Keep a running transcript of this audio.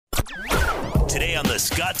Today on the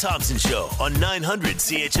Scott Thompson Show on 900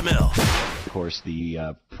 CHML. Of course,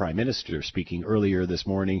 the Prime Minister speaking earlier this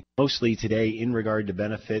morning, mostly today in regard to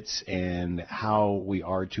benefits and how we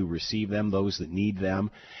are to receive them, those that need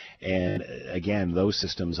them. And again, those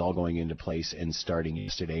systems all going into place and starting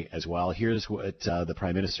yesterday as well. Here's what the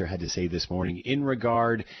Prime Minister had to say this morning in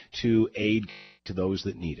regard to aid to those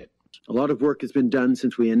that need it. A lot of work has been done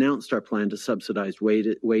since we announced our plan to subsidize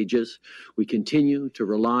wages. We continue to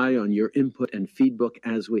rely on your input and feedback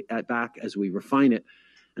as we refine it,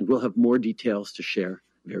 and we'll have more details to share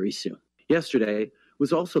very soon. Yesterday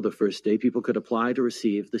was also the first day people could apply to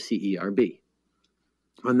receive the CERB.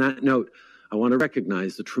 On that note, I want to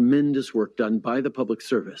recognize the tremendous work done by the public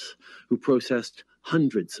service, who processed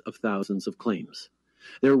hundreds of thousands of claims.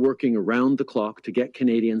 They're working around the clock to get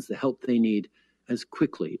Canadians the help they need as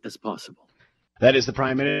quickly as possible. That is the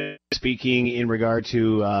Prime Minister speaking in regard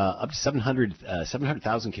to up to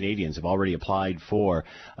 700,000 Canadians have already applied for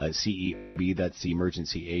CERB. That's the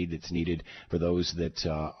emergency aid that's needed for those that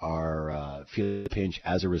are feeling the pinch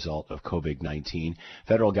as a result of COVID-19.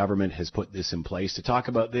 Federal government has put this in place. To talk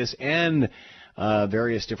about this and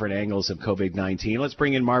various different angles of COVID-19, let's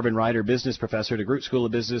bring in Marvin Ryder, business professor, DeGroote School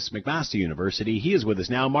of Business, McMaster University. He is with us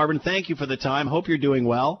now. Marvin, thank you for the time. Hope you're doing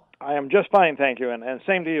well. I am just fine, thank you, and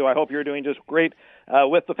same to you. I hope you're doing just great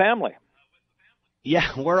with the family. Yeah,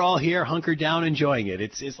 we're all here, hunkered down, enjoying it.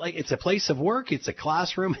 It's like it's a place of work, it's a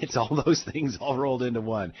classroom, it's all those things all rolled into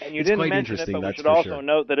one. And you didn't quite mention interesting, it, but we that's should for also sure.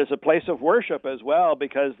 note that it's a place of worship as well,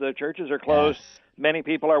 because the churches are closed. Yes. Many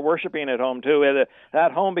people are worshiping at home too.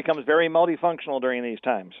 That home becomes very multifunctional during these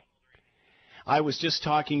times. I was just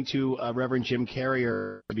talking to Reverend Jim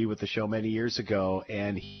Carrier, to be with the show many years ago,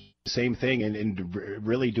 and same thing, and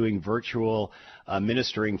really doing virtual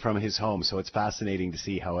ministering from his home. So it's fascinating to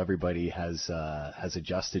see how everybody has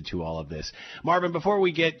adjusted to all of this. Marvin, before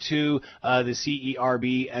we get to the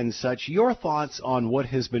CERB and such, your thoughts on what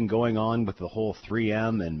has been going on with the whole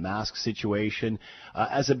 3M and mask situation.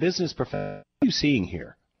 As a business professor, what are you seeing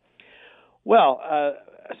here? Well,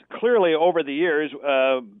 clearly over the years,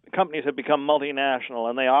 companies have become multinational,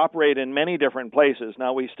 and they operate in many different places.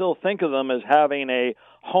 Now, we still think of them as having a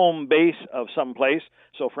home base of some place.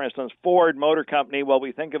 So, for instance, Ford Motor Company, well,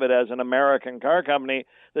 we think of it as an American car company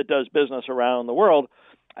that does business around the world.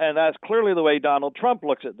 And that's clearly the way Donald Trump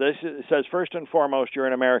looks at this. It says, first and foremost, you're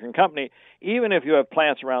an American company, even if you have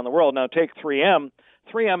plants around the world. Now, take 3M.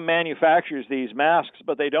 3M manufactures these masks,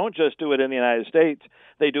 but they don't just do it in the United States.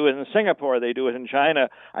 They do it in Singapore. They do it in China.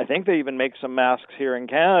 I think they even make some masks here in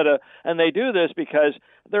Canada. And they do this because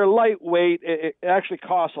they're lightweight. It actually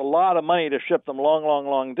costs a lot of money to ship them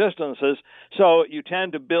long distances. So you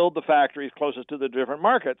tend to build the factories closest to the different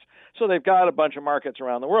markets. So they've got a bunch of markets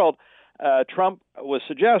around the world. Trump was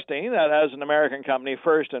suggesting that as an American company,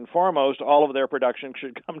 first and foremost, all of their production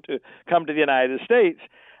should come to the United States.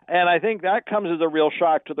 And I think that comes as a real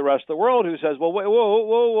shock to the rest of the world, who says, well,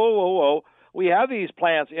 whoa. We have these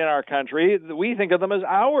plants in our country. We think of them as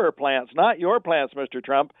our plants, not your plants, Mr.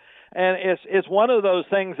 Trump. And it's one of those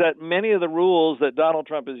things that many of the rules that Donald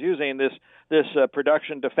Trump is using, this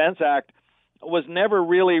Production Defense Act, was never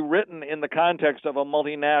really written in the context of a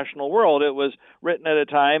multinational world. It was written at a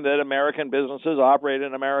time that American businesses operate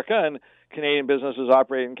in America and Canadian businesses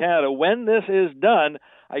operate in Canada. When this is done,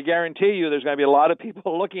 I guarantee you there's going to be a lot of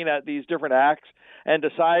people looking at these different acts and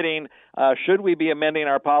deciding, should we be amending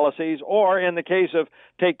our policies? Or in the case of,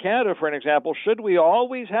 take Canada for an example, should we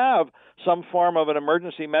always have some form of an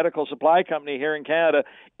emergency medical supply company here in Canada,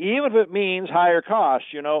 even if it means higher costs?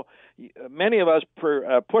 You know, many of us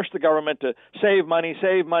push the government to save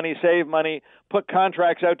money, put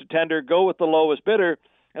contracts out to tender, go with the lowest bidder.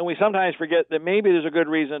 And we sometimes forget that maybe there's a good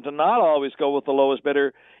reason to not always go with the lowest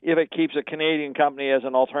bidder if it keeps a Canadian company as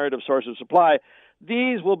an alternative source of supply.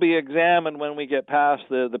 These will be examined when we get past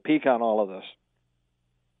the peak on all of this.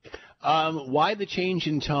 Why the change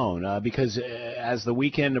in tone? Because as the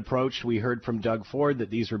weekend approached, we heard from Doug Ford that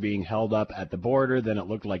these were being held up at the border. Then it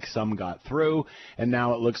looked like some got through, and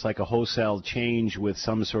now it looks like a wholesale change with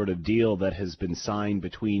some sort of deal that has been signed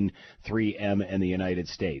between 3M and the United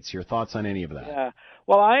States. Your thoughts on any of that? Yeah.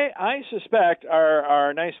 Well, I suspect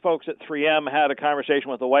our nice folks at 3M had a conversation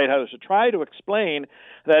with the White House to try to explain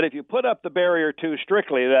that if you put up the barrier too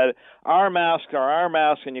strictly, that our masks are our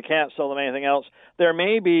masks and you can't sell them anything else, there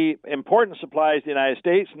may be important supplies the United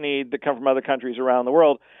States need that come from other countries around the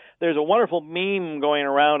world. There's a wonderful meme going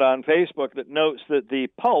around on Facebook that notes that the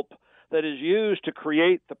pulp that is used to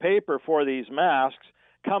create the paper for these masks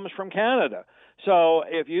comes from Canada. So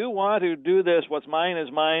if you want to do this, what's mine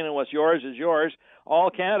is mine and what's yours is yours, all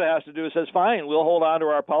Canada has to do is says, fine, we'll hold on to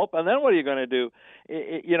our pulp, and then what are you going to do?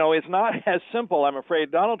 It's not as simple, I'm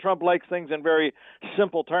afraid. Donald Trump likes things in very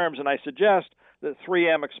simple terms, and I suggest that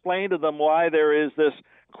 3M explain to them why there is this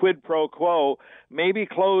quid pro quo. Maybe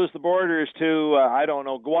close the borders to,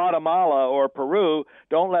 Guatemala or Peru.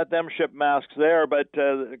 Don't let them ship masks there. But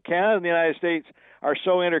Canada and the United States are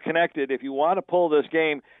so interconnected. If you want to pull this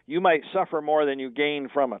game, you might suffer more than you gain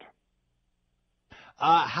from it.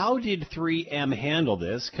 How did 3M handle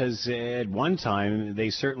this? Because at one time, they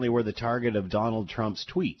certainly were the target of Donald Trump's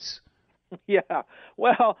tweets. Yeah.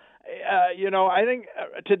 Well, I think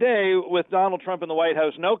today with Donald Trump in the White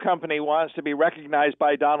House, no company wants to be recognized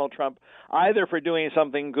by Donald Trump either for doing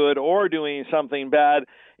something good or doing something bad.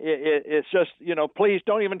 It's just, please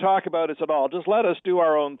don't even talk about us at all. Just let us do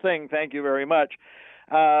our own thing. Thank you very much.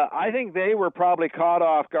 I think they were probably caught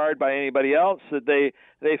off guard by anybody else, that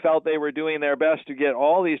they felt they were doing their best to get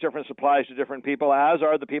all these different supplies to different people, as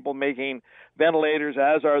are the people making ventilators,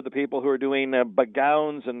 as are the people who are doing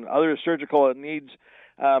gowns and other surgical needs.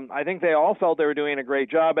 I think they all felt they were doing a great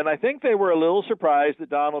job, and I think they were a little surprised that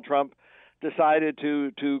Donald Trump decided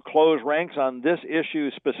to close ranks on this issue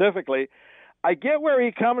specifically. I get where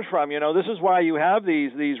he comes from. This is why you have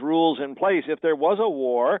these rules in place. If there was a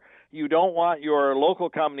war, you don't want your local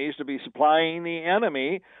companies to be supplying the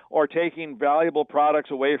enemy or taking valuable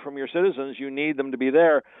products away from your citizens. You need them to be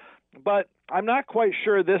there. But I'm not quite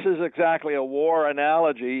sure this is exactly a war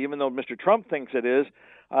analogy, even though Mr. Trump thinks it is.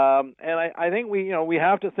 And I think we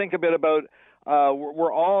have to think a bit about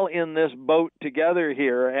we're all in this boat together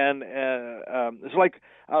here. And it's like,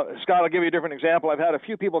 Scott, I'll give you a different example. I've had a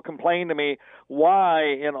few people complain to me why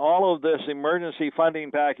in all of this emergency funding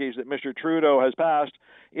package that Mr. Trudeau has passed,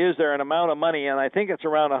 is there an amount of money, and I think it's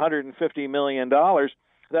around $150 million,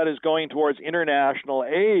 that is going towards international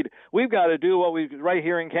aid. We've got to do what we right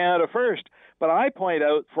here in Canada first. But I point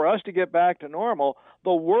out, for us to get back to normal,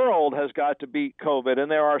 the world has got to beat COVID, and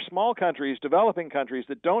there are small countries, developing countries,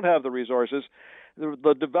 that don't have the resources.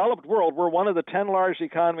 The developed world, we're one of the 10 largest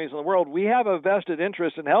economies in the world. We have a vested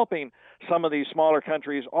interest in helping some of these smaller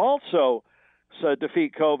countries also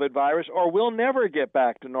defeat COVID virus, or we'll never get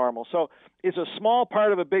back to normal. So it's a small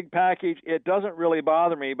part of a big package. It doesn't really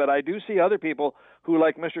bother me, but I do see other people who,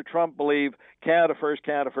 like Mr. Trump, believe Canada first,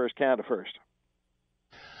 Canada first, Canada first.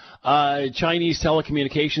 Chinese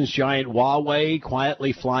telecommunications giant Huawei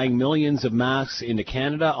quietly flying millions of masks into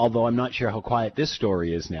Canada, although I'm not sure how quiet this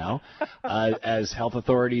story is now, as health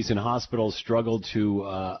authorities and hospitals struggle to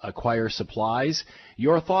acquire supplies.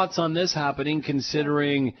 Your thoughts on this happening,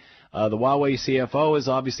 considering the Huawei CFO is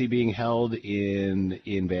obviously being held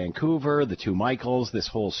in Vancouver, the two Michaels, this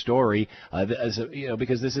whole story,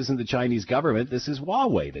 because this isn't the Chinese government, this is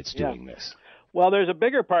Huawei that's doing this. Well, there's a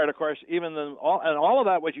bigger part, of course, even than all of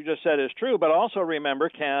that what you just said is true, but also remember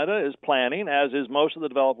Canada is planning, as is most of the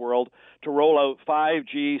developed world, to roll out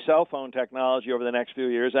 5G cell phone technology over the next few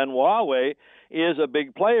years, and Huawei is a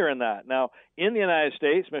big player in that. Now, in the United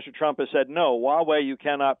States, Mr. Trump has said, no, Huawei, you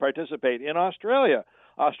cannot participate. In Australia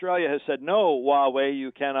has said, no, Huawei,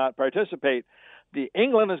 you cannot participate.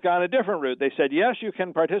 England has gone a different route. They said, yes, you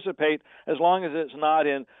can participate as long as it's not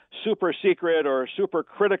in super secret or super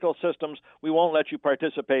critical systems. We won't let you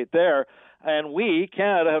participate there. And we,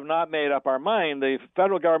 Canada, have not made up our mind. The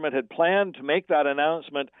federal government had planned to make that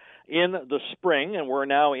announcement in the spring, and we're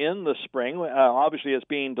now in the spring. Obviously, it's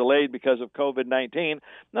being delayed because of COVID-19.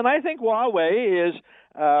 And I think Huawei is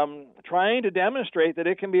trying to demonstrate that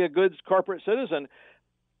it can be a good corporate citizen.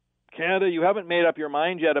 Canada, you haven't made up your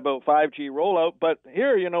mind yet about 5G rollout, but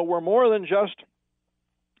here, we're more than just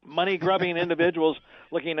money-grubbing individuals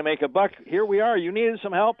looking to make a buck. Here we are. You needed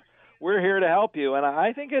some help. We're here to help you. And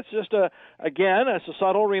I think it's just, it's a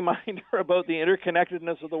subtle reminder about the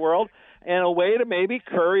interconnectedness of the world and a way to maybe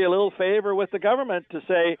curry a little favor with the government to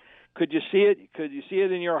say, could you see it? Could you see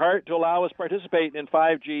it in your heart to allow us to participate in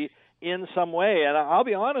 5G in some way? And I'll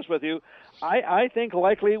be honest with you, I think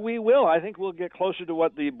likely we will. I think we'll get closer to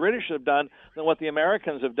what the British have done than what the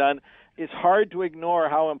Americans have done. It's hard to ignore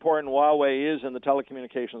how important Huawei is in the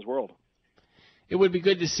telecommunications world. It would be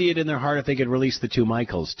good to see it in their heart if they could release the two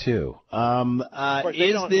Michaels, too.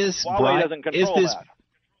 Huawei doesn't control that.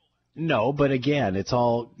 No, but again, it's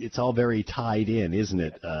all very tied in, isn't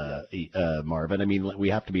it, Marvin? I mean, we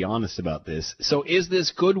have to be honest about this. So is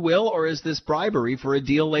this goodwill or is this bribery for a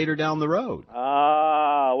deal later down the road?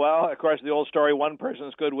 Well, of course, the old story, one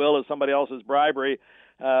person's goodwill is somebody else's bribery.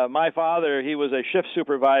 My father, he was a shift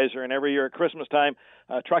supervisor, and every year at Christmas time,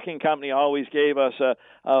 a trucking company always gave us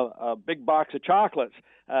a big box of chocolates.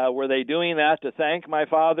 Were they doing that to thank my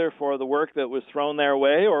father for the work that was thrown their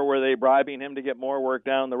way, or were they bribing him to get more work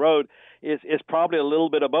down the road? It's probably a little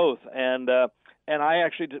bit of both. And I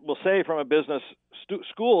actually will say, from a business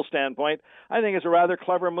school standpoint, I think it's a rather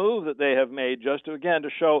clever move that they have made, just to, again, to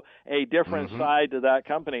show a different side to that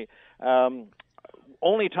company.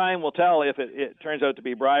 Only time will tell if it turns out to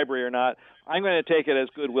be bribery or not. I'm going to take it as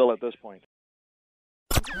goodwill at this point.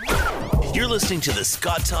 You're listening to the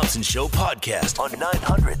Scott Thompson Show podcast on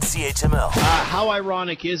 900 CHML. How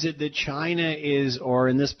ironic is it that China is, or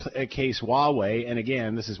in this case, Huawei, and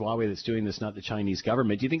again, this is Huawei that's doing this, not the Chinese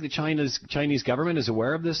government. Do you think the Chinese government is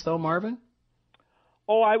aware of this, though, Marvin?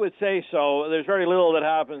 Oh, I would say so. There's very little that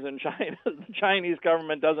happens in China the Chinese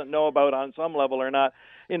government doesn't know about on some level or not.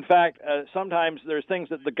 In fact, sometimes there's things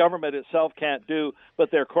that the government itself can't do,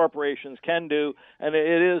 but their corporations can do, and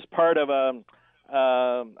it is part of a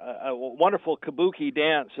wonderful kabuki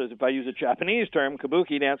dance, as if I use a Japanese term,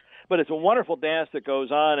 kabuki dance, but it's a wonderful dance that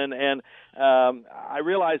goes on, and I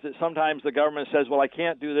realize that sometimes the government says, well, I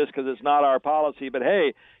can't do this because it's not our policy, but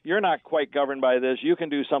hey, you're not quite governed by this. You can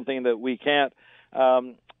do something that we can't.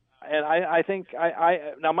 And I think,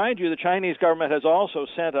 now mind you, the Chinese government has also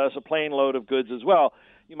sent us a plane load of goods as well.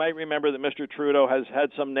 You might remember that Mr. Trudeau has had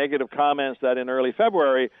some negative comments that in early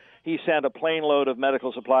February he sent a plane load of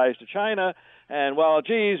medical supplies to China, and, well,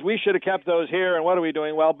 geez, we should have kept those here, and what are we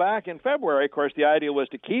doing? Well, back in February, of course, the idea was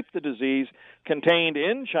to keep the disease contained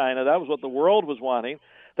in China. That was what the world was wanting.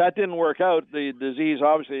 That didn't work out. The disease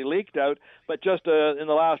obviously leaked out, but just in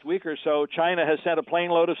the last week or so, China has sent a plane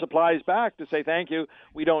load of supplies back to say, thank you,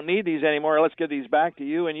 we don't need these anymore, let's give these back to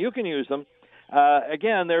you, and you can use them.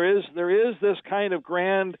 Again, there is this kind of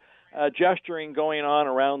grand gesturing going on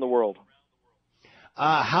around the world.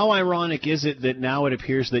 How ironic is it that now it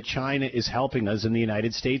appears that China is helping us and the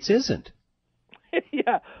United States isn't?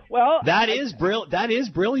 Yeah, well, that is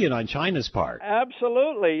brilliant on China's part.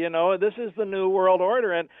 Absolutely. You know, this is the new world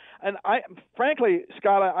order, and I, frankly,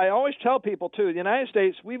 Scott, I always tell people too, the United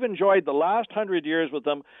States, we've enjoyed the last 100 years with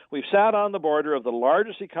them. We've sat on the border of the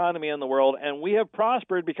largest economy in the world, and we have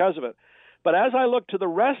prospered because of it. But as I look to the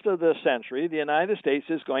rest of this century, the United States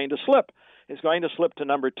is going to slip. It's going to slip to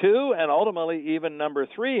number 2 and ultimately even number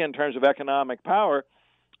 3 in terms of economic power.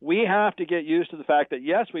 We have to get used to the fact that,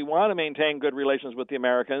 yes, we want to maintain good relations with the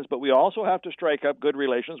Americans, but we also have to strike up good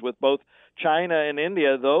relations with both China and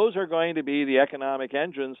India. Those are going to be the economic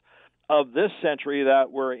engines of this century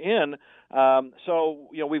that we're in. So,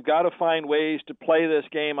 you know, we've got to find ways to play this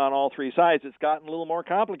game on all three sides. It's gotten a little more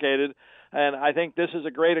complicated, and I think this is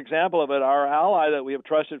a great example of it. Our ally that we have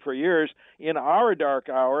trusted for years in our dark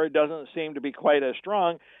hour doesn't seem to be quite as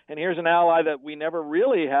strong, and here's an ally that we never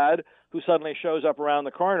really had who suddenly shows up around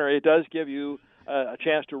the corner. It does give you a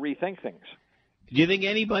chance to rethink things. Do you think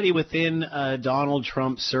anybody within Donald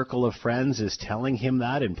Trump's circle of friends is telling him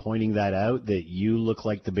that and pointing that out, that you look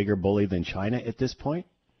like the bigger bully than China at this point?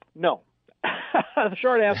 No. The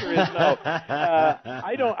short answer is no.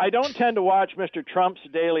 I don't tend to watch Mr. Trump's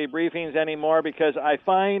daily briefings anymore because I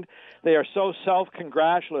find they are so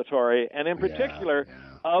self-congratulatory, and in particular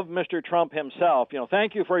of Mr. Trump himself. You know,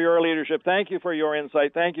 thank you for your leadership, thank you for your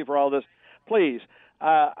insight, thank you for all this. Please.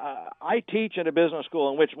 I teach at a business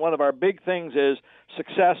school in which one of our big things is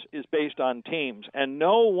success is based on teams, and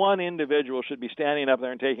no one individual should be standing up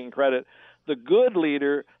there and taking credit. The good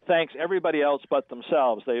leader thanks everybody else but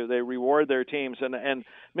themselves. They reward their teams, and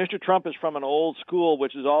Mr. Trump is from an old school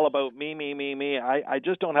which is all about me, me, me, me. I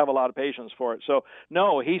just don't have a lot of patience for it. So,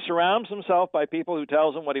 no, he surrounds himself by people who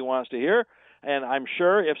tells him what he wants to hear, and I'm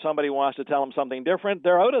sure if somebody wants to tell him something different,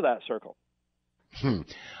 they're out of that circle.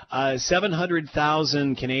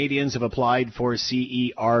 700,000 Canadians have applied for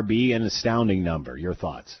CERB, an astounding number. Your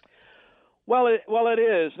thoughts? Well, it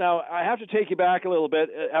is. Now, I have to take you back a little bit.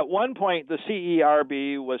 At one point, the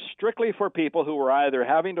CERB was strictly for people who were either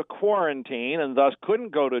having to quarantine and thus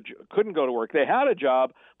couldn't go to work. They had a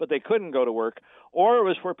job, but they couldn't go to work. Or it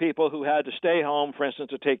was for people who had to stay home, for instance,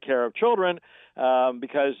 to take care of children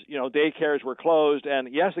because, you know, daycares were closed.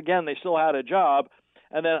 And, yes, again, they still had a job.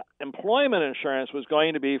 And then employment insurance was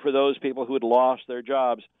going to be for those people who had lost their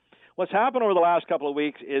jobs. What's happened over the last couple of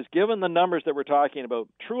weeks is, given the numbers that we're talking about,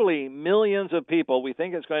 truly millions of people, we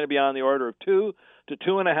think it's going to be on the order of 2 to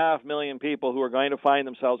 2.5 million people who are going to find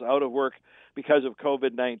themselves out of work because of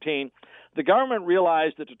COVID-19. The government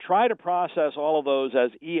realized that to try to process all of those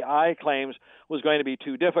as EI claims was going to be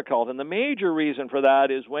too difficult. And the major reason for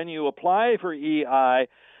that is when you apply for EI,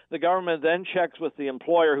 The government then checks with the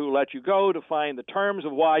employer who let you go to find the terms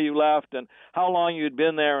of why you left and how long you'd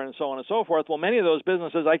been there and so on and so forth. Well, many of those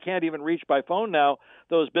businesses I can't even reach by phone now.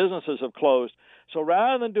 Those businesses have closed. So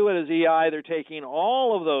rather than do it as EI, they're taking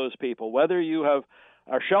all of those people, whether you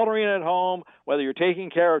are sheltering at home, whether you're taking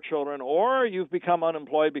care of children, or you've become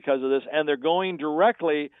unemployed because of this, and they're going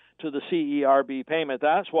directly to the CERB payment.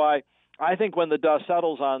 That's why I think when the dust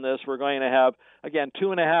settles on this, we're going to have, again,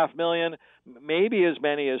 2.5 million, maybe as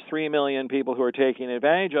many as 3 million people who are taking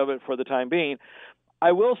advantage of it for the time being.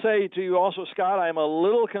 I will say to you also, Scott, I'm a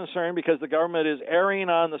little concerned because the government is erring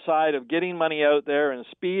on the side of getting money out there and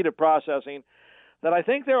speed of processing, that I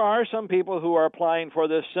think there are some people who are applying for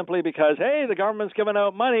this simply because, hey, the government's giving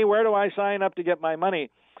out money, where do I sign up to get my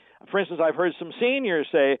money? For instance, I've heard some seniors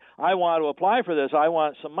say, I want to apply for this, I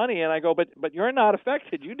want some money, and I go, but you're not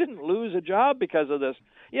affected. You didn't lose a job because of this.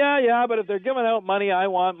 Yeah, but if they're giving out money, I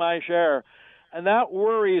want my share. And that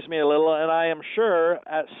worries me a little, and I am sure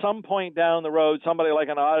at some point down the road, somebody like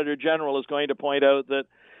an auditor general is going to point out that,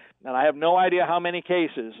 and I have no idea how many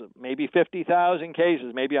cases, maybe 50,000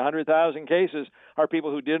 cases, maybe 100,000 cases, are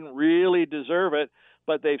people who didn't really deserve it,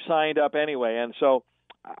 but they've signed up anyway. And so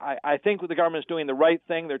I think the government's doing the right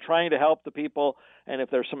thing. They're trying to help the people, and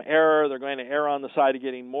if there's some error, they're going to err on the side of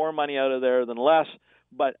getting more money out of there than less.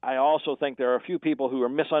 But I also think there are a few people who are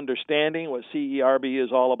misunderstanding what CERB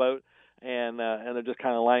is all about, and they're just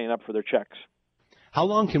kind of lining up for their checks. How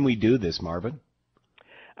long can we do this, Marvin?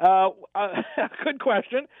 Good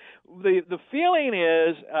question. The feeling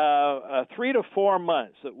is 3 to 4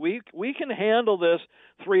 months, that we can handle this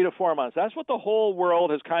 3 to 4 months. That's what the whole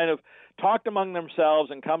world has kind of talked among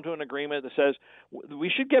themselves and come to an agreement that says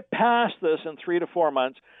we should get past this in 3 to 4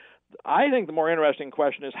 months. I think the more interesting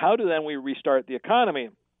question is how do then we restart the economy?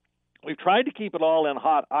 We've tried to keep it all in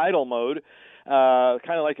hot idle mode,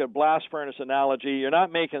 kind of like a blast furnace analogy. You're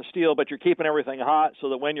not making steel, but you're keeping everything hot so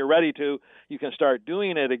that when you're ready to, you can start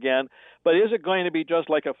doing it again. But is it going to be just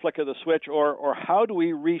like a flick of the switch, or how do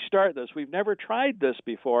we restart this? We've never tried this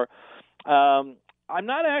before. I'm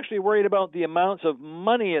not actually worried about the amounts of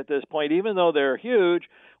money at this point, even though they're huge.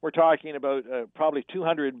 We're talking about probably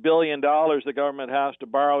 $200 billion the government has to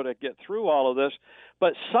borrow to get through all of this.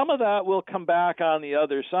 But some of that will come back on the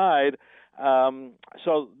other side.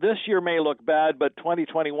 So this year may look bad, but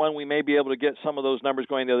 2021 we may be able to get some of those numbers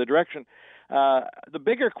going the other direction. The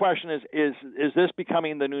bigger question is this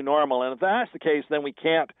becoming the new normal? And if that's the case, then we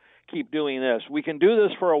can't keep doing this. We can do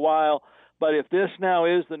this for a while, but if this now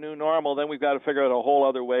is the new normal, then we've got to figure out a whole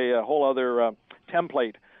other way, a whole other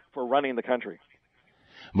template for running the country.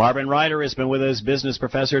 Marvin Ryder has been with us, business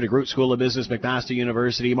professor at DeGroote School of Business, McMaster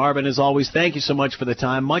University. Marvin, as always, thank you so much for the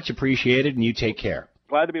time. Much appreciated, and you take care.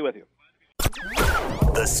 Glad to be with you.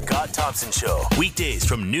 The Scott Thompson Show, weekdays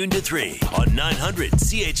from noon to 3 on 900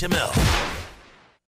 CHML.